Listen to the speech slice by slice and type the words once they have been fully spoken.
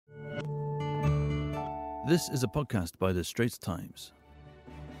This is a podcast by The Straits Times.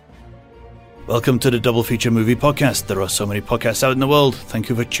 Welcome to the Double Feature Movie Podcast. There are so many podcasts out in the world. Thank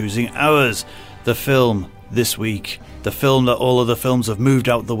you for choosing ours. The film this week, the film that all other films have moved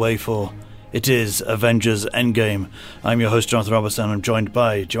out the way for. It is Avengers Endgame. I'm your host, Jonathan Robertson, and I'm joined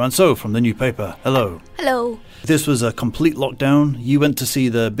by Joanne So from the New Paper. Hello. Hello. This was a complete lockdown. You went to see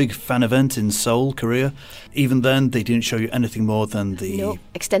the big fan event in Seoul, Korea. Even then, they didn't show you anything more than the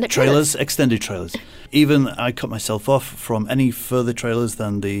extended trailers. Extended trailers. Even I cut myself off from any further trailers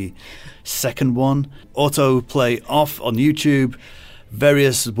than the second one. Autoplay off on YouTube.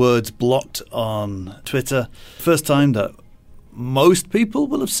 Various words blocked on Twitter. First time that most people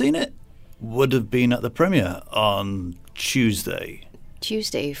will have seen it would have been at the premiere on Tuesday. The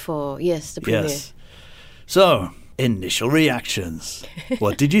premiere. Yes. So, initial reactions.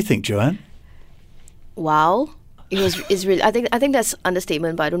 What did you think, Joanne? Wow. It's really, I think that's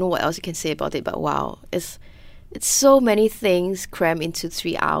understatement, but I don't know what else you can say about it, but wow. It's so many things crammed into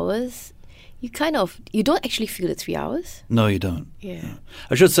 3 hours. You don't actually feel the 3 hours. No, you don't. Yeah.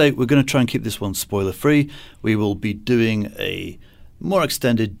 I should say, we're going to try and keep this one spoiler-free. We will be doing a more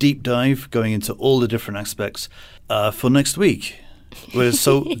extended deep dive going into all the different aspects for next week.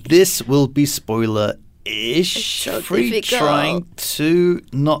 So this will be spoiler-ish so free, difficult. trying to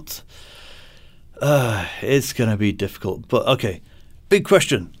not... it's going to be difficult. But okay, big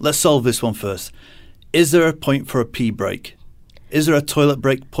question. Let's solve this one first. Is there a point for a pee break? Is there a toilet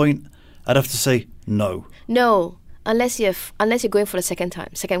break point? I'd have to say no. No, unless you're going for the second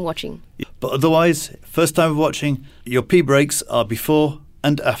watching. But otherwise, first time of watching, your pee breaks are before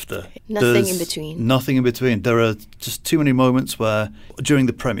and after. Nothing in between. Nothing in between. There are just too many moments where, during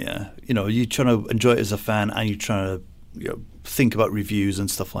the premiere, you're trying to enjoy it as a fan and you're trying to think about reviews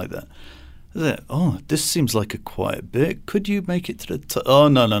and stuff like that. This seems like a quiet bit. Could you make it to the... Oh,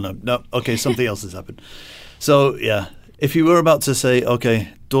 no. Okay, something else has happened. So, yeah. If you were about to say, okay,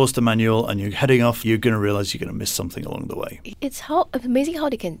 doors to manual, and you're heading off, you're going to realize you're going to miss something along the way. It's amazing how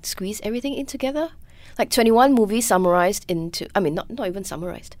they can squeeze everything in together. Like 21 movies summarized into... I mean, not even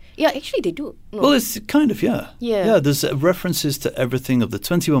summarized. Yeah, actually, they do. No. Well, it's kind of, yeah. Yeah, there's references to everything of the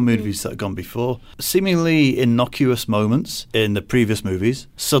 21 movies that have gone before. Seemingly innocuous moments in the previous movies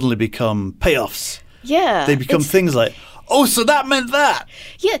suddenly become payoffs. Yeah. They become things like, oh, so that meant that.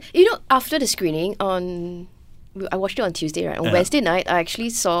 Yeah, after the screening I watched it on Tuesday, right? On Wednesday night, I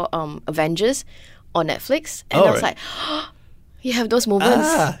actually saw Avengers on Netflix, and I was like, you have those moments.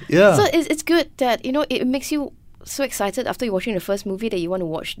 Yeah. So it's good that, it makes you so excited after you're watching the first movie that you want to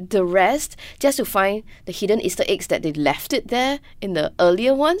watch the rest just to find the hidden Easter eggs that they left it there in the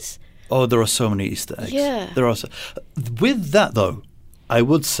earlier ones. Oh, there are so many Easter eggs. Yeah. There are. With that, though, I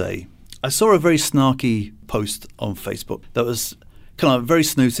would say, I saw a very snarky post on Facebook that was kind of very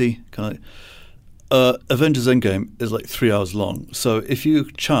snooty, kind of Avengers Endgame is like 3 hours long. So if your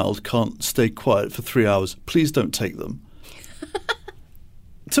child can't stay quiet for 3 hours, please don't take them.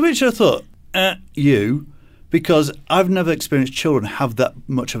 To which I thought, you, because I've never experienced children have that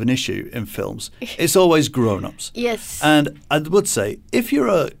much of an issue in films. It's always grown-ups. Yes. And I would say, if you're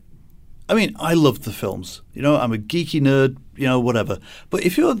I love the films. I'm a geeky nerd, whatever. But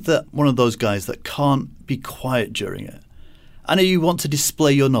if you're one of those guys that can't be quiet during it, and you want to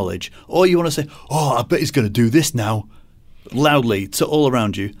display your knowledge, or you want to say, oh, I bet he's going to do this now, loudly to all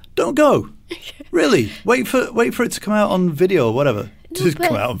around you, don't go. Really. Wait for it to come out on video or whatever. Just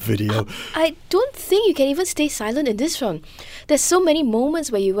come out on video. I don't think you can even stay silent in this one. There's so many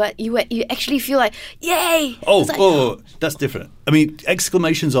moments where you actually feel like, yay! Oh, that's different. I mean,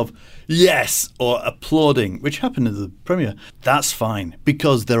 exclamations of yes or applauding, which happened in the premiere, that's fine,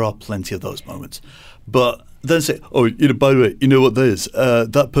 because there are plenty of those moments. But then say, oh, by the way, you know what that is?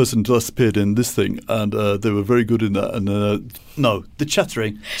 That person just appeared in this thing, and they were very good in that. And no, the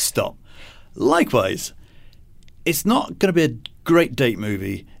chattering, stop. Likewise, it's not going to be a great date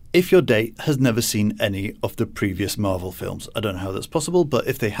movie if your date has never seen any of the previous Marvel films. I don't know how that's possible, but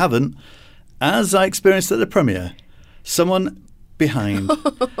if they haven't, as I experienced at the premiere, someone behind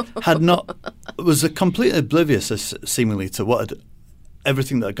was completely oblivious, seemingly, to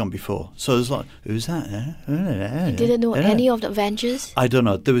everything that had gone before. So it was like, who's that? You didn't know any of the Avengers? I don't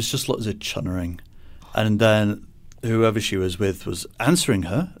know. There was just lots of chunnering. And then whoever she was with was answering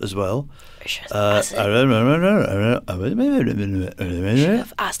her as well. Should have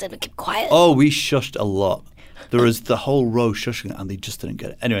asked them to keep quiet. Oh, we shushed a lot. There was the whole row shushing and they just didn't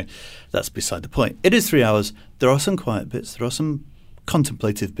get it. Anyway, that's beside the point. It is 3 hours. There are some quiet bits. There are some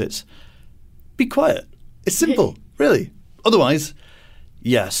contemplative bits. Be quiet. It's simple, really. Otherwise,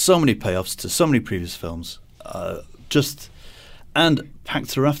 yeah, so many payoffs to so many previous films. and packed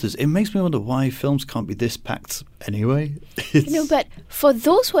to rafters. It makes me wonder why films can't be this packed anyway. But for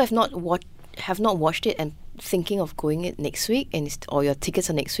those who have not watched it and thinking of going it next week, or your tickets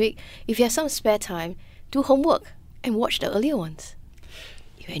are next week, if you have some spare time, do homework and watch the earlier ones.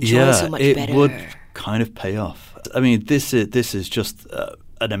 You enjoy it so much better. It would kind of pay off. I mean, this is just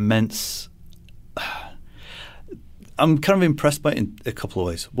an immense. I'm kind of impressed by it in a couple of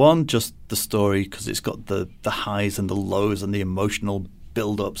ways. One, just the story, because it's got the highs and the lows and the emotional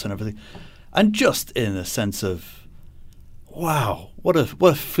build-ups and everything. And just in a sense of, wow, what a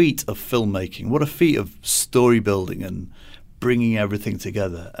feat of filmmaking, what a feat of story building and bringing everything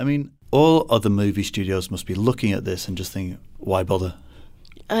together. I mean, all other movie studios must be looking at this and just thinking, why bother?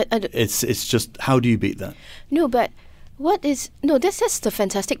 It's just, how do you beat that? No, but that's the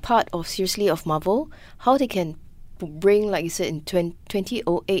fantastic part of Marvel, how they can bring, like you said, in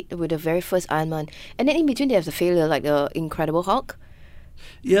 2008 with the very first Iron Man, and then in between they have the failure like the Incredible Hulk.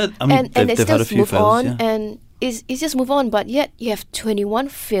 Yeah, I mean, they've had a few failures, yeah. And it's just move on, but yet you have 21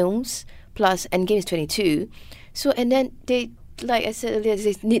 films plus Endgame is 22. So, and then they, like I said earlier,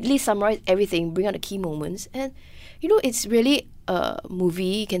 they neatly summarize everything, bring out the key moments, and it's really a movie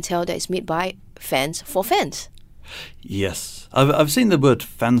you can tell that it's made by fans for fans. Yes. I've seen the word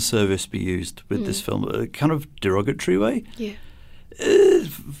fan service be used with this film, a kind of derogatory way. Yeah.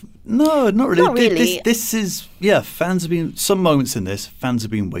 No, not really. Not really. This is, fans have been, some moments in this, fans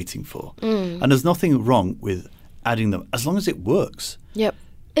have been waiting for. And there's nothing wrong with adding them, as long as it works. Yep.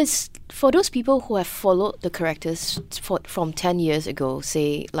 It's for those people who have followed the characters from 10 years ago,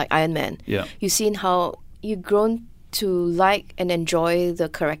 say, like Iron Man. Yeah. You've seen how you've grown to like and enjoy the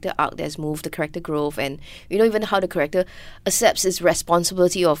character arc that's moved, the character growth, and even how the character accepts its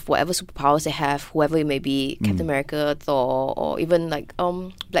responsibility of whatever superpowers they have, whoever it may be, Captain America, Thor, or even like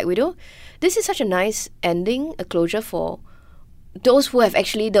Black Widow. This is such a nice ending, a closure for those who have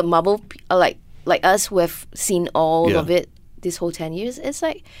actually the Marvel, like us, who have seen all of it this whole 10 years. It's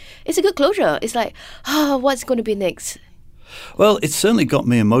like, it's a good closure. It's like, what's going to be next? Well, it certainly got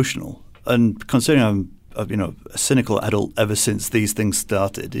me emotional, and considering I'm a cynical adult ever since these things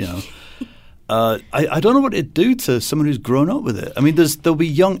started, I don't know what it'd do to someone who's grown up with it. I mean, there'll be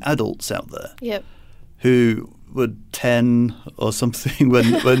young adults out there who were 10 or something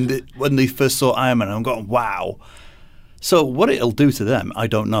when they first saw Iron Man, and I'm going, wow. So what it'll do to them, I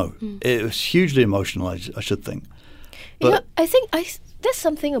don't know. It was hugely emotional, I should think. But I think there's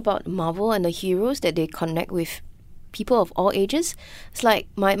something about Marvel and the heroes that they connect with people of all ages. It's like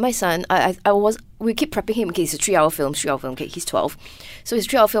my son, we keep prepping him. Okay, it's a 3-hour film. Okay, he's 12, so it's a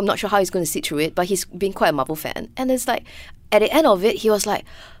 3-hour film. Not sure how he's going to sit through it, but he's been quite a Marvel fan. And it's like, at the end of it, he was like,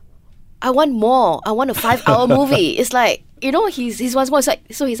 I want more. I want a 5-hour movie. It's like, he's wants more. It's like,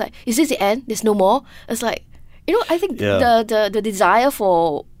 so he's like, is this the end? There's no more. It's like, I think the desire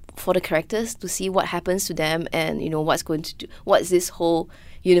for the characters to see what happens to them, and what's this whole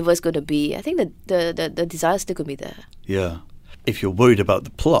universe going to be. I think the desire is still going to be there. Yeah. If you're worried about the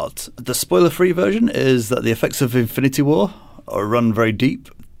plot, the spoiler-free version is that the effects of Infinity War are run very deep.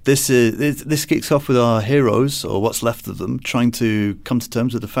 This kicks off with our heroes, or what's left of them, trying to come to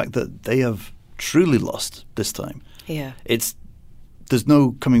terms with the fact that they have truly lost this time. Yeah. There's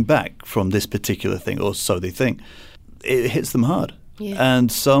no coming back from this particular thing, or so they think. It hits them hard. Yeah.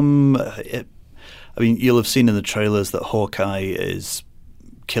 And you'll have seen in the trailers that Hawkeye is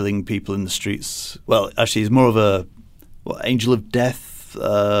killing people in the streets. Well, actually, he's more of a angel of death,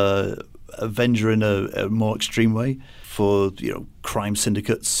 avenger in a more extreme way for crime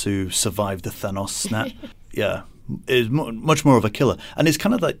syndicates who survived the Thanos snap. Yeah, is much more of a killer, and it's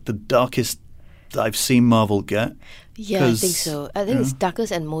kind of like the darkest that I've seen Marvel get. Yeah, I think so. I think it's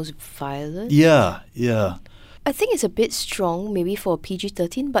darkest and most violent. Yeah. I think it's a bit strong, maybe for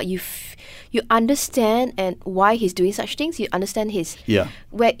PG-13, but you understand and why he's doing such things. You understand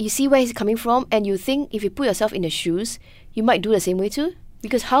where you see where he's coming from, and you think if you put yourself in the shoes, you might do the same way too.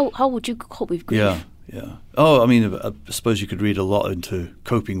 Because how would you cope with grief? Yeah. Oh, I mean, I suppose you could read a lot into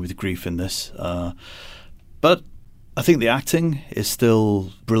coping with grief in this, but I think the acting is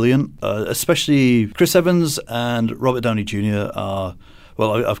still brilliant, especially Chris Evans and Robert Downey Jr. are.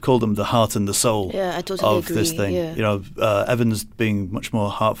 Well, I've called them the heart and the soul I totally of agree. this thing. Yeah. Evans being much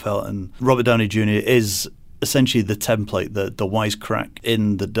more heartfelt, and Robert Downey Jr. is essentially the template, the wisecrack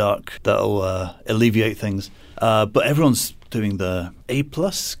in the dark that'll alleviate things. But everyone's doing the A+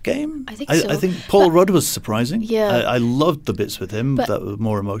 game. I think so. I think Paul Rudd was surprising. Yeah. I loved the bits with him that were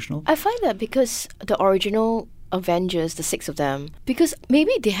more emotional. I find that because the original Avengers, the 6 of them, because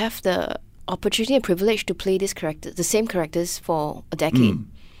maybe they have the opportunity and privilege to play these characters, the same characters, for a decade.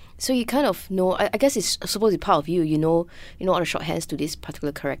 So you kind of know. I guess it's supposed to be part of you. You know all the shorthands to these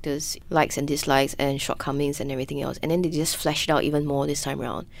particular characters, likes and dislikes, and shortcomings and everything else. And then they just flesh it out even more this time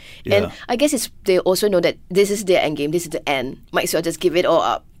around. Yeah. And I guess they also know that this is their end game. This is the end. Might as well just give it all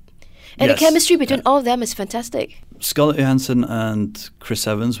up. And Yes. the chemistry between all of them is fantastic. Scarlett Johansson and Chris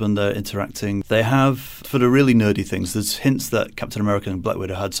Evans, when they're interacting, they have, for the really nerdy things, there's hints that Captain America and Black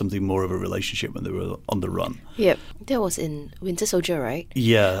Widow had something more of a relationship when they were on the run. Yep. That was in Winter Soldier, right?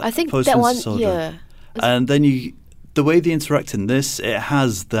 Yeah. I think post that Winter one, Soldier. yeah. And then the way they interact in this, it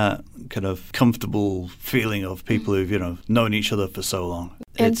has that kind of comfortable feeling of people who've, known each other for so long.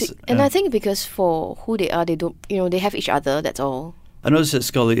 And I think because for who they are, they don't, they have each other, that's all. I noticed that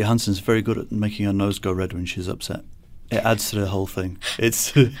Scarlett Johansson's very good at making her nose go red when she's upset. It adds to the whole thing.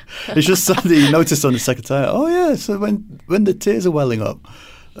 It's just something you notice on the second time. Oh yeah, so when the tears are welling up,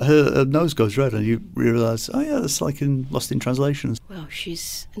 her nose goes red, and you realise, oh yeah, that's like in Lost in Translation. Well,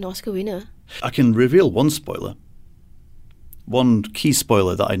 she's an Oscar winner. I can reveal one spoiler, one key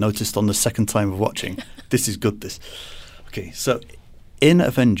spoiler that I noticed on the second time of watching. This is good. Okay, so in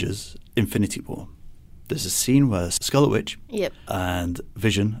Avengers: Infinity War, there's a scene where Scarlet Witch Yep. and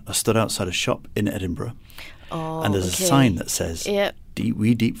Vision are stood outside a shop in Edinburgh. Oh, And there's okay. a sign that says, Yep.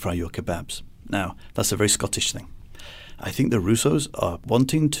 we deep fry your kebabs. Now, that's a very Scottish thing. I think the Russos are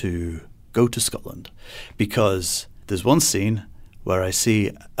wanting to go to Scotland because there's one scene where I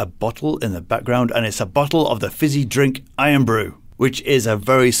see a bottle in the background, and it's a bottle of the fizzy drink Iron Brew, which is a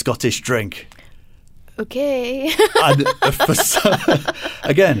very Scottish drink. Okay. And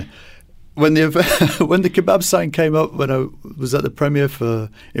again, when the kebab sign came up when I was at the premiere for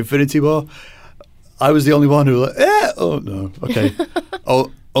Infinity War, I was the only one who was like, oh no, okay.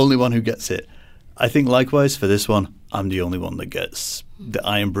 Only one who gets it. I think likewise for this one, I'm the only one that gets the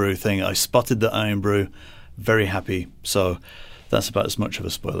Iron Brew thing. I spotted the Iron Brew, very happy. So that's about as much of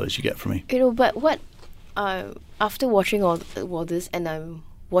a spoiler as you get from me. But what, after watching all this, and I'm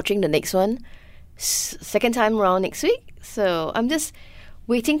watching the next one, second time around next week, so I'm just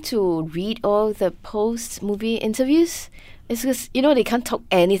waiting to read all the post-movie interviews. It's because, they can't talk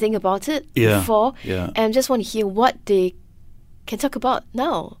anything about it before. Yeah. And I just want to hear what they can talk about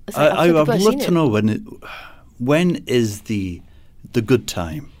now. It's like after I'd people have love seen to it. know when is the good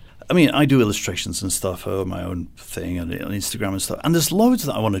time. I mean, I do illustrations and stuff for my own thing on Instagram and stuff, and there's loads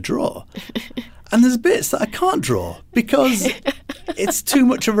that I want to draw. And there's bits that I can't draw because it's too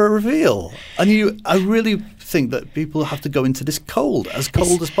much of a reveal. And I really think that people have to go into this as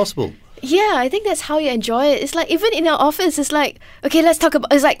cold as possible. Yeah, I think that's how you enjoy it. It's like, even in our office, it's like, okay, let's talk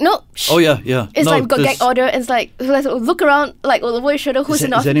about. It's like, no. Shh. Oh yeah. It's No, like we've got gag order, and it's like, let's look around, like over your shoulder, who's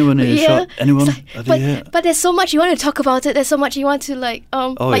in office. Is anyone in the shot? Anyone? It's Are they here? but there's so much you want to talk about it. There's so much you want to like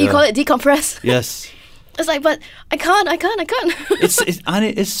you yeah. call it decompress. Yes. It's like, but I can't.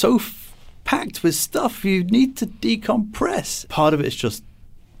 It's so packed with stuff. You need to decompress. Part of it is just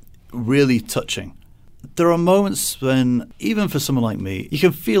really touching. There are moments when, even for someone like me, you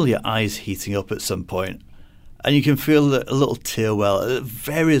can feel your eyes heating up at some point, and you can feel a little tear well at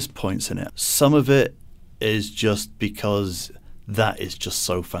various points in it. Some of it is just because that is just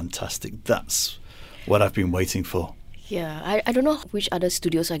so fantastic. That's what I've been waiting for. Yeah, I don't know which other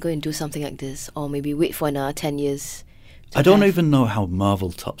studios are going to do something like this, or maybe wait for another 10 years. I don't even know how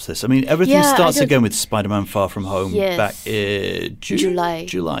Marvel tops this. I mean, everything starts again with Spider-Man Far From Home back in July.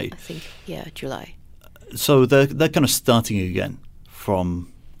 I think, yeah, July. So they're kind of starting again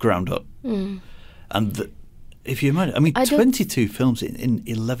from ground up. And if you imagine, I mean, 22 films in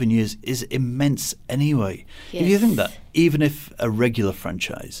 11 years is immense anyway. Yes. If you think that, even if a regular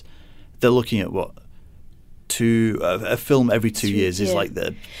franchise, they're looking at what? A film every 2 years is like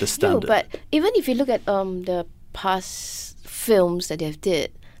the standard. No, but even if you look at the past films that they've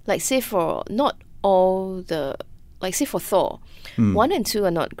did, like say for not all the, like say for Thor, 1 and 2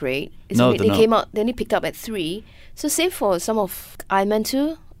 are not great. They came out, they only picked up at 3. So say for some of Iron Man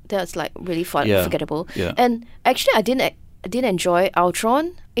 2, that's like really forgettable. Yeah. And actually, I didn't enjoy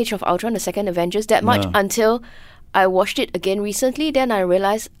Ultron, Age of Ultron, the second Avengers that much until I watched it again recently. Then I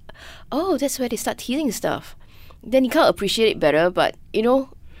realized, oh, that's where they start teasing stuff. Then you can't appreciate it better, but Do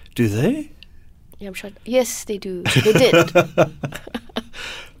they? Yeah, I'm sure. Yes, they do. They did.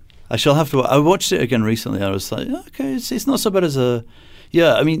 I shall have to. I watched it again recently. I was like, okay, it's not so bad as a.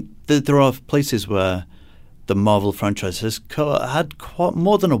 Yeah, I mean, there are places where the Marvel franchise has had quite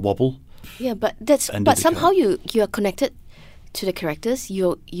more than a wobble. Yeah, but somehow you are connected to the characters.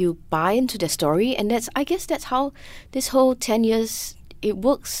 You buy into their story, and I guess that's how this whole 10 years it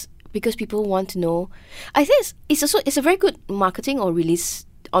works, because people want to know. I think it's a very good marketing or release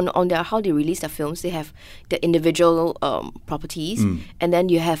on their how they release their films, they have the individual properties, and then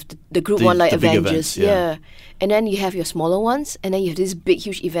you have the group one like the big Avengers, events, yeah. and then you have your smaller ones, and then you have this big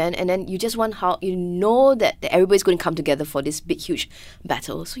huge event, and then you just want how you know that everybody's going to come together for this big huge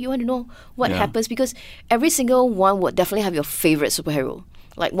battle. So you want to know what happens, because every single one would definitely have your favorite superhero,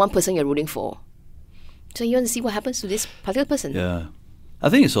 like one person you're rooting for. So you want to see what happens to this particular person. Yeah. I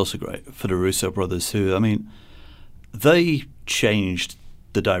think it's also great for the Russo brothers who, I mean, they changed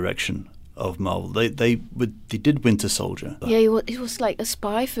the direction of Marvel. They did Winter Soldier. Yeah, it was like a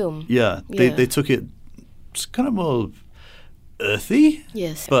spy film. Yeah, they took it kind of more earthy.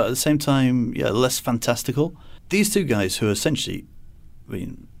 Yes. But at the same time, less fantastical. These two guys who are essentially, I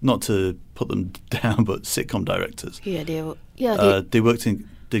mean, not to put them down, but sitcom directors. Yeah, they worked in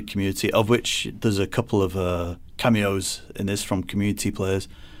the Community, of which there's a couple of cameos in this from Community players.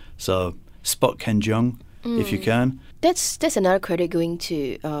 So Spot Ken Jeong, if you can. That's another credit going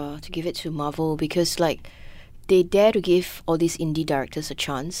to give it to Marvel, because like they dare to give all these indie directors a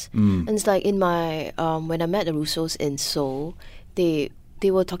chance. And it's like in my when I met the Russos in Seoul, they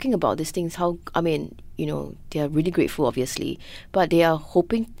were talking about these things. How, I mean, you know, they are really grateful, obviously, but they are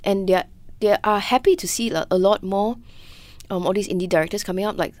hoping and they are happy to see a lot more. All these indie directors coming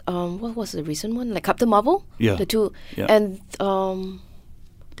up, like what was the recent one? Like Captain Marvel, the two, and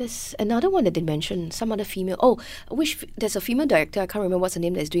there's another one that they mentioned, some other female. Oh, there's a female director. I can't remember what's her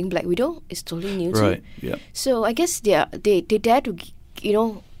name. That's doing Black Widow. It's totally new too. Right. Yeah. So I guess they dare to, you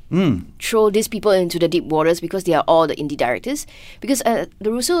know, throw these people into the deep waters, because they are all the indie directors. Because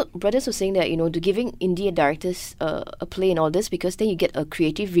the Russo brothers were saying that, you know, to giving indie directors a play in all this, because then you get a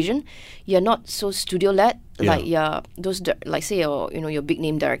creative vision. You're not so studio led. Like those like say your big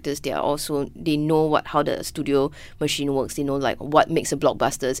name directors, they know how the studio machine works. They know like what makes a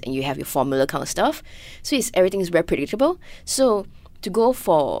blockbusters, and you have your formula kind of stuff. So everything is very predictable. So to go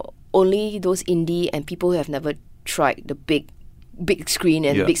for only those indie and people who have never tried the big screen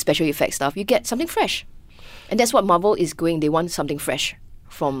and big special effects stuff, you get something fresh. And that's what Marvel is going. They want something fresh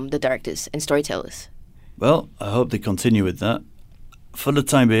from the directors and storytellers. Well, I hope they continue with that. For the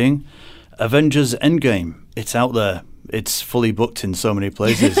time being, Avengers Endgame, it's out there. It's fully booked in so many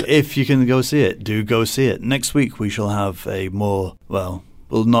places. If you can go see it, do go see it. Next week we shall have a more, we'll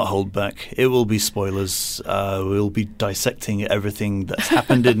not hold back. It will be spoilers. We'll be dissecting everything that's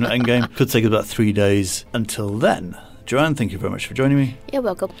happened in Endgame. Could take about 3 days. Until then, Joanne, thank you very much for joining me. You're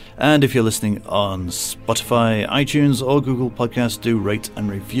welcome. And if you're listening on Spotify, iTunes, or Google Podcasts, do rate and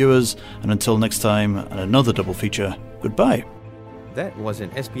review us. And until next time, and another double feature, goodbye. That was an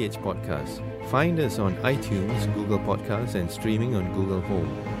SPH podcast. Find us on iTunes, Google Podcasts, and streaming on Google Home.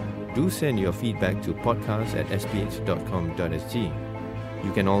 Do send your feedback to podcast@sph.com.sg.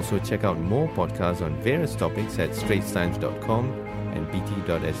 You can also check out more podcasts on various topics at straitstimes.com and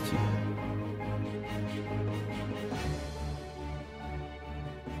bt.sg.